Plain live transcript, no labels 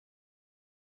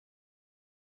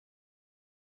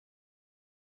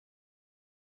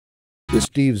This is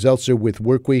Steve Zeltzer with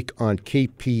WorkWeek on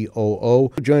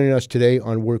KPOO. Joining us today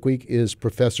on WorkWeek is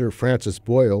Professor Fancis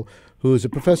Boyle, who is a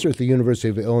professor at the University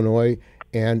of Illinois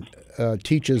and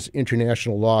teaches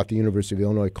international law at the University of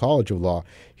Illinois College of Law.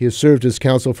 He has served as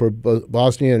counsel for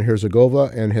Bosnia and Herzegovina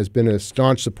and has been a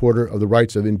staunch supporter of the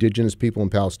rights of indigenous people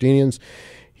and Palestinians.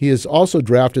 He has also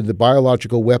drafted the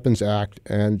Biological Weapons Act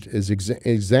and has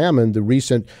examined the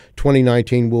recent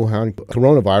 2019 Wuhan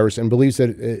coronavirus and believes that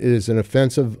it is an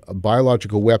offensive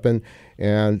biological weapon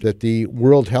and that the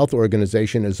World Health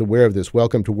Organization is aware of this.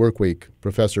 Welcome to WorkWeek,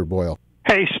 Professor Boyle.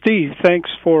 Hey, Steve,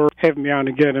 thanks for having me on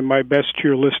again, and my best to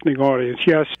your listening audience.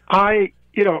 Yes,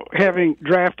 having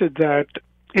drafted that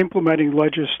implementing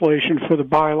legislation for the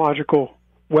Biological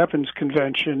Weapons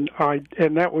Convention,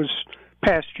 and that was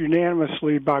passed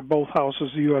unanimously by both houses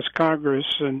of the U.S. Congress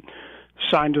and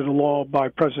signed into law by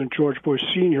President George Bush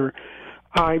Sr.,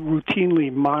 I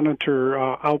routinely monitor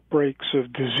outbreaks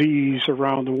of disease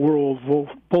around the world,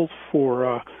 both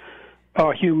for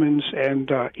humans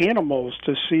and animals,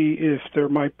 to see if there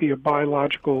might be a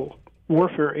biological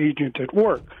warfare agent at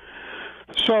work.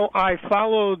 So I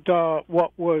followed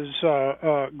what was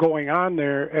going on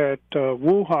there at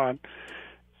Wuhan,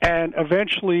 and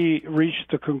eventually reached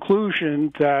the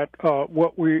conclusion that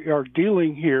what we are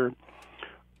dealing here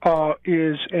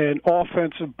is an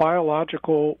offensive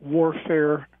biological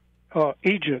warfare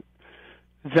agent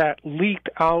that leaked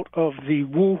out of the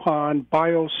Wuhan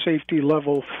Biosafety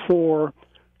Level 4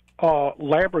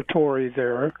 laboratory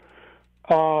there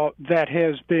that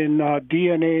has been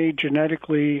DNA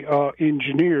genetically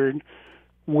engineered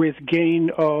with gain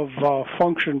of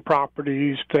function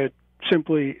properties that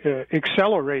simply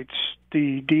accelerates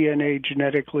the DNA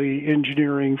genetically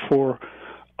engineering for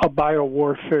a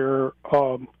biowarfare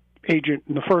agent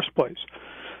in the first place.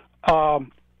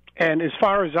 And as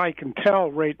far as I can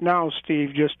tell right now,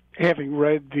 Steve, just having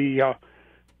read the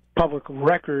public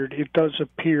record, it does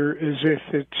appear as if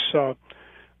it's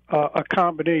a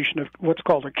combination of what's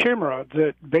called a chimera,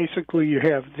 that basically you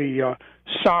have the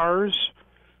SARS,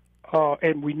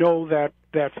 and we know that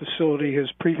that facility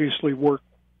has previously worked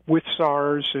with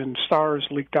SARS, and SARS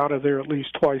leaked out of there at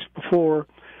least twice before,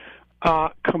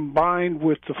 combined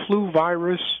with the flu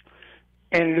virus,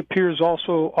 and it appears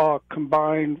also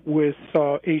combined with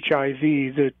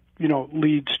HIV that,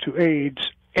 leads to AIDS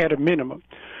at a minimum.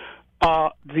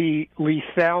 The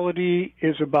lethality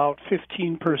is about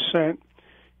 15%.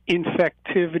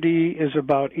 Infectivity is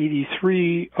about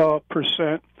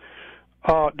 83%.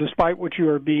 Despite what you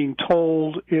are being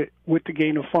told, with the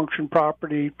gain of function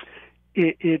property,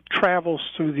 it travels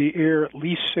through the air at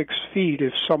least 6 feet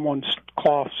if someone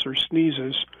coughs or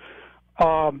sneezes.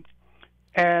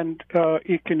 And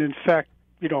it can infect,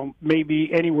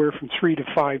 maybe anywhere from 3 to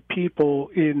 5 people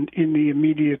in the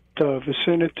immediate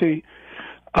vicinity.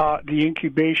 The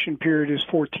incubation period is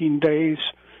 14 days,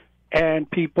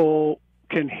 and people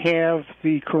can have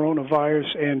the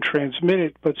coronavirus and transmit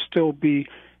it but still be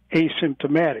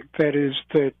asymptomatic. That is,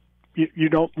 that you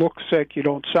don't look sick, you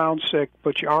don't sound sick,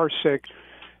 but you are sick,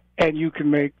 and you can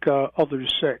make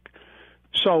others sick.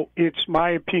 So it's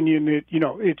my opinion that,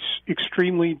 it's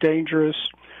extremely dangerous.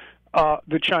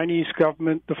 The Chinese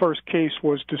government, the first case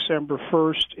was December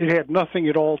 1st. It had nothing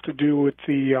at all to do with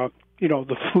the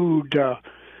food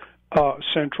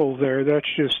central there.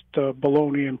 That's just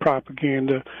baloney and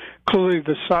propaganda. Clearly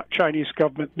the Chinese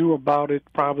government knew about it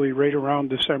probably right around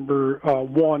December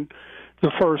 1.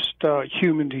 The first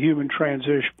human-to-human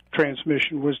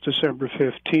transmission was December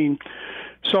 15.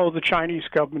 So the Chinese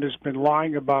government has been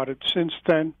lying about it since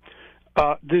then.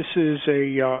 This is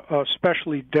a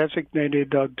specially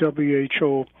designated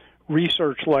WHO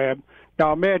research lab.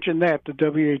 Now imagine that, the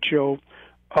WHO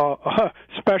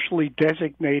specially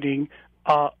designating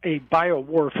a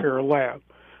biowarfare lab.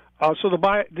 So the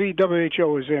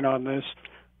WHO is in on this.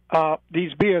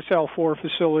 These BSL-4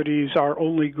 facilities are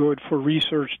only good for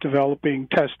research, developing,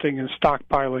 testing, and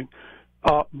stockpiling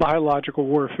biological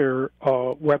warfare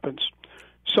weapons.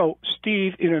 So,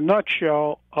 Steve, in a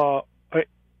nutshell,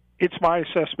 it's my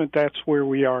assessment that's where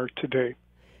we are today.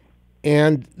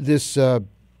 And this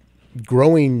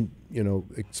growing,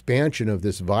 expansion of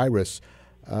this virus,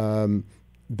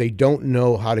 they don't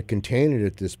know how to contain it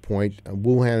at this point.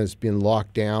 Wuhan has been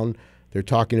locked down. They're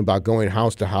talking about going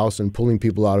house to house and pulling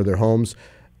people out of their homes.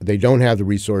 They don't have the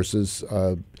resources,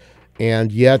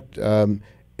 and yet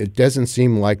it doesn't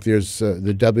seem like there's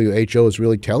the WHO is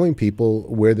really telling people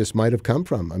where this might have come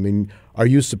from. I mean, are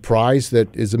you surprised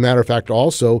that, as a matter of fact,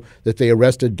 also that they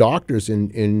arrested doctors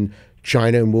in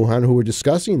China and Wuhan who were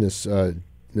discussing this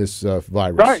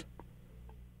virus?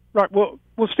 Right. Well,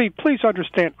 Steve, please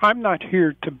understand, I'm not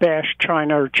here to bash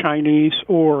China or Chinese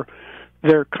or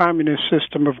their communist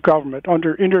system of government.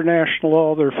 Under international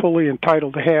law, they're fully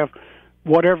entitled to have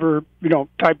whatever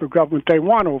type of government they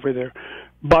want over there.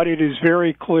 But it is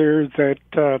very clear that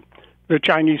the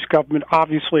Chinese government,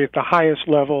 obviously at the highest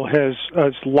level, has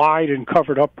lied and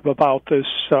covered up about this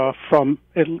from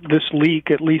this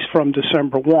leak, at least from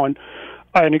December 1,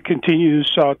 and it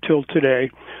continues till today.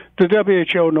 The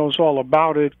WHO knows all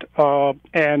about it,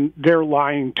 and they're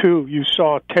lying too. You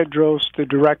saw Tedros, the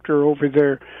director over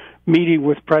there, meeting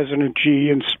with President Xi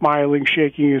and smiling,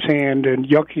 shaking his hand, and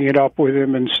yucking it up with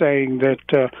him and saying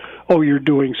that, oh, you're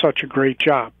doing such a great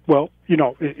job. Well,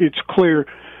 it's clear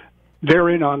they're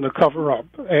in on the cover-up,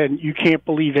 and you can't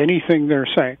believe anything they're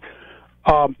saying.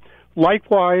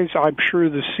 Likewise, I'm sure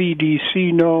the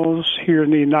CDC knows here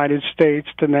in the United States,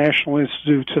 the National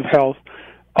Institutes of Health,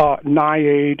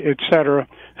 NIAID, etc.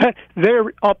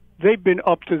 They've been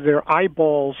up to their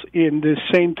eyeballs in this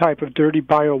same type of dirty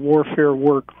biowarfare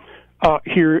work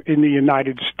here in the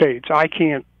United States. I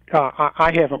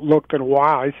haven't looked in a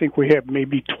while. I think we have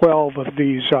maybe 12 of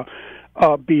these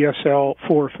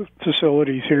BSL-4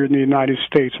 facilities here in the United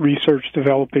States, research,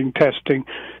 developing, testing,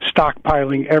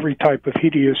 stockpiling every type of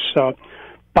hideous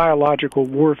biological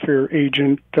warfare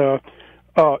agent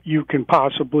you can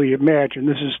possibly imagine.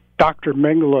 This is Dr.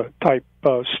 Mengele type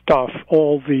stuff,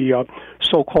 all the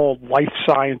so-called life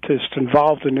scientists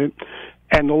involved in it.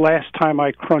 And the last time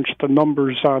I crunched the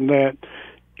numbers on that,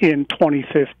 in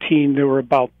 2015, there were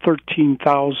about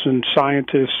 13,000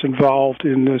 scientists involved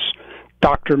in this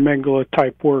Dr. Mengele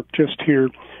type work just here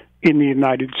in the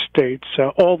United States.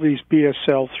 All these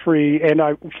BSL-3 and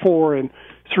 4 and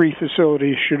 3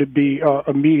 facilities should be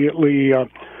immediately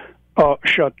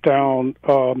shut down.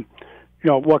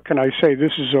 What can I say?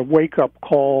 This is a wake-up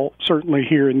call, certainly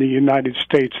here in the United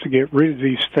States, to get rid of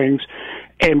these things,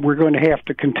 and we're going to have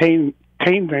to contain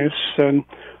this, and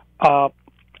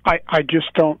I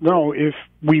just don't know if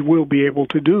we will be able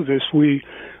to do this. We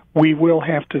will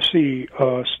have to see,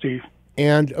 Steve.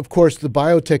 And, of course, the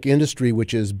biotech industry,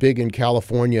 which is big in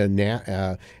California,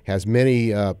 has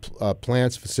many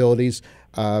plants, facilities.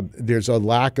 There's a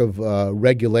lack of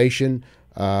regulation.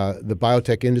 The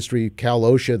biotech industry,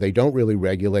 Cal-OSHA, they don't really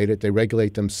regulate it. They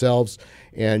regulate themselves.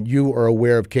 And you are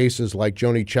aware of cases like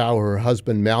Joni Chow, her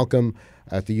husband Malcolm,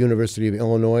 at the University of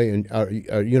Illinois and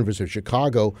University of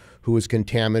Chicago, who was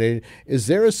contaminated. Is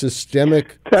there a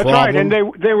systemic problem? That's right, and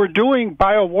they were doing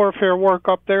biowarfare work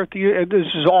up there. This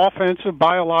is offensive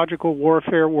biological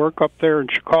warfare work up there in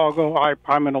Chicago.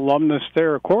 I'm an alumnus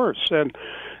there, of course, and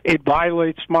it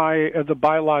violates the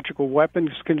Biological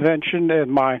Weapons Convention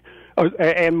and my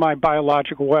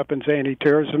Biological Weapons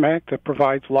Anti-Terrorism Act that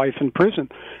provides life in prison.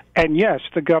 And yes,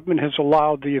 the government has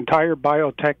allowed the entire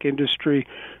biotech industry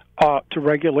to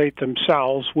regulate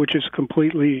themselves, which is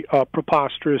completely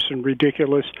preposterous and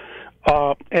ridiculous.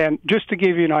 And just to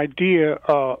give you an idea,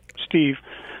 Steve,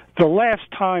 the last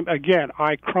time, again,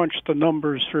 I crunched the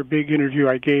numbers for a big interview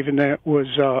I gave, and that was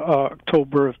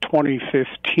October of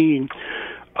 2015.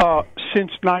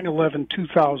 Since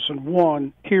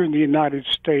 9/11/2001, here in the United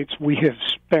States, we have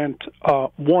spent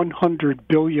 $100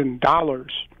 billion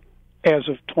as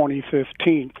of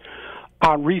 2015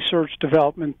 on research,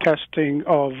 development, testing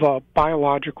of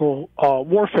biological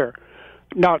warfare.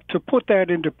 Now, to put that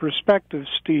into perspective,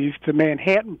 Steve, the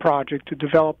Manhattan Project to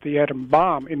develop the atom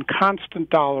bomb in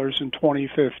constant dollars in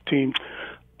 2015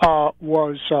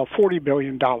 was $40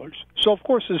 billion. So, of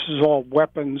course, this is all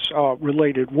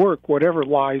weapons-related work, whatever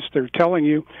lies they're telling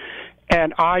you.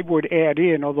 And I would add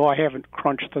in, although I haven't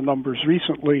crunched the numbers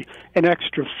recently, an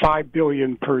extra $5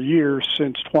 billion per year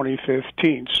since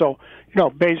 2015. So,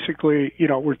 basically,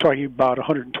 we're talking about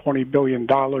 $120 billion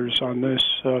on this.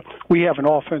 We have an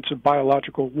offensive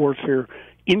biological warfare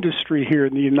industry here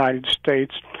in the United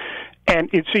States. And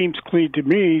it seems clear to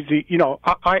me,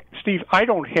 Steve, I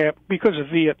don't have, because of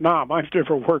Vietnam, I've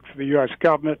never worked for the U.S.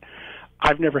 government.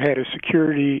 I've never had a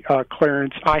security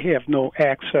clearance. I have no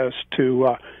access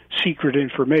to secret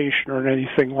information or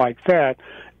anything like that.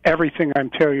 Everything I'm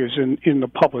telling you is in the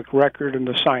public record and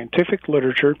the scientific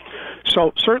literature.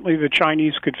 So certainly the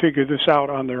Chinese could figure this out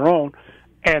on their own,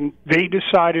 and they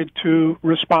decided to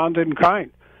respond in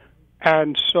kind.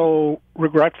 And so,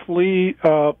 regretfully,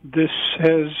 this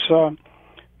has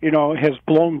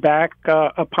blown back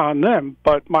upon them.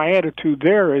 But my attitude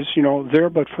there is, there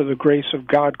but for the grace of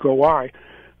God go I.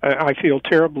 I feel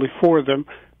terribly for them.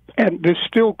 And this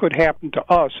still could happen to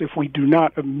us if we do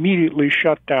not immediately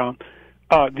shut down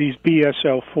these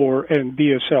BSL-4 and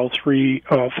BSL-3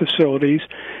 facilities.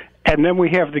 And then we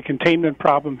have the containment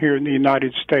problem here in the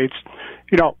United States.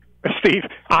 Steve,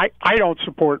 I don't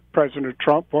support President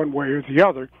Trump one way or the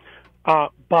other,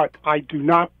 but I do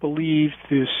not believe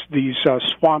these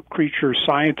swamp creature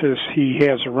scientists he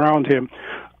has around him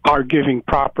are giving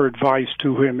proper advice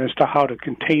to him as to how to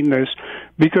contain this,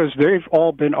 because they've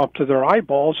all been up to their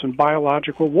eyeballs in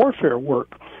biological warfare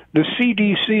work. The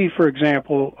CDC, for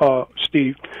example,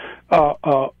 Steve,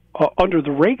 under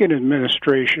the Reagan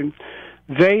administration,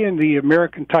 they and the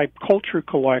American Type Culture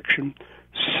Collection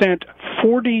sent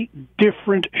 40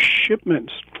 different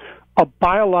shipments of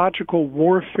biological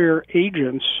warfare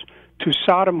agents to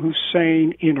Saddam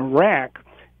Hussein in Iraq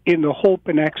in the hope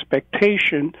and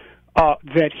expectation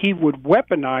that he would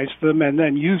weaponize them and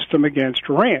then use them against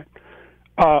Iran,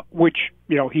 which,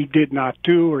 he did not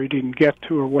do or he didn't get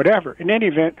to or whatever. In any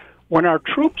event, when our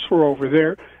troops were over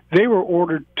there, they were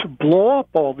ordered to blow up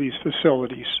all these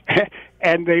facilities,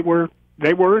 and they were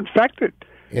infected.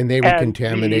 And they were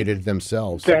contaminated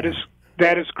themselves. That is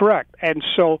correct. And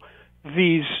so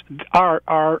these our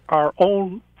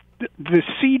own, the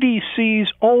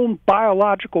CDC's own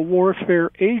biological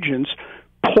warfare agents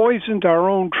poisoned our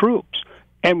own troops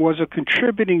and was a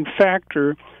contributing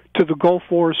factor to the Gulf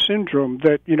War syndrome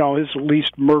that, has at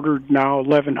least murdered now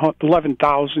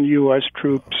 11,000 U.S.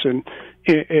 troops and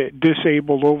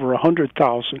disabled over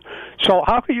 100,000. So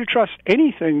how can you trust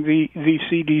anything the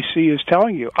CDC is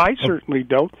telling you? I certainly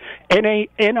don't.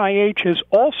 NIH has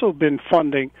also been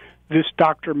funding this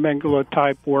Dr. Mengele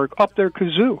type work up their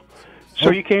kazoo.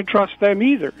 So you can't trust them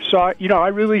either. So, I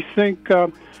really think,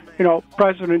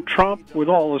 President Trump, with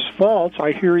all his faults,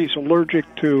 I hear he's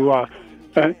allergic to,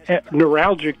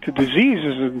 neuralgic to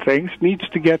diseases and things, needs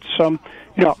to get some,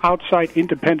 outside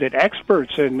independent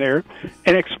experts in there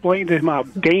and explain to him how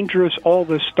dangerous all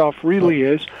this stuff really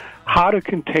is, how to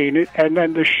contain it, and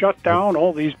then to shut down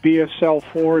all these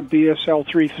BSL-4 and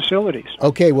BSL-3 facilities.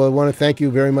 Okay, well, I want to thank you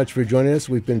very much for joining us.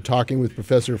 We've been talking with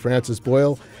Professor Fancis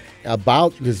Boyle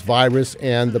about this virus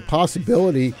and the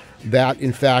possibility that,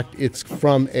 in fact, it's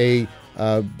from a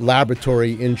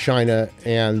laboratory in China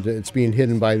and it's being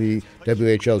hidden by the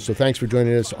WHO. So thanks for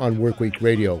joining us on WorkWeek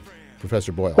Radio,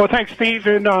 Professor Boyle. Well, thanks, Steve.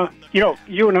 And,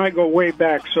 you and I go way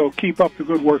back, so keep up the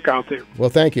good work out there. Well,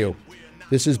 thank you.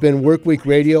 This has been WorkWeek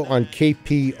Radio on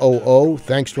KPOO.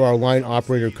 Thanks to our line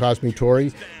operator, Cosme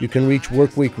Torrey. You can reach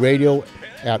WorkWeek Radio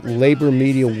at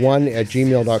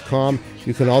labormedia1@gmail.com.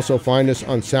 You can also find us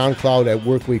on SoundCloud at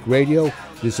WorkWeek Radio.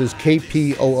 This is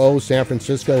KPOO San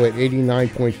Francisco at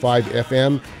 89.5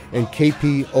 FM and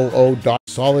KPOO.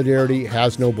 Solidarity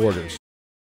has no borders.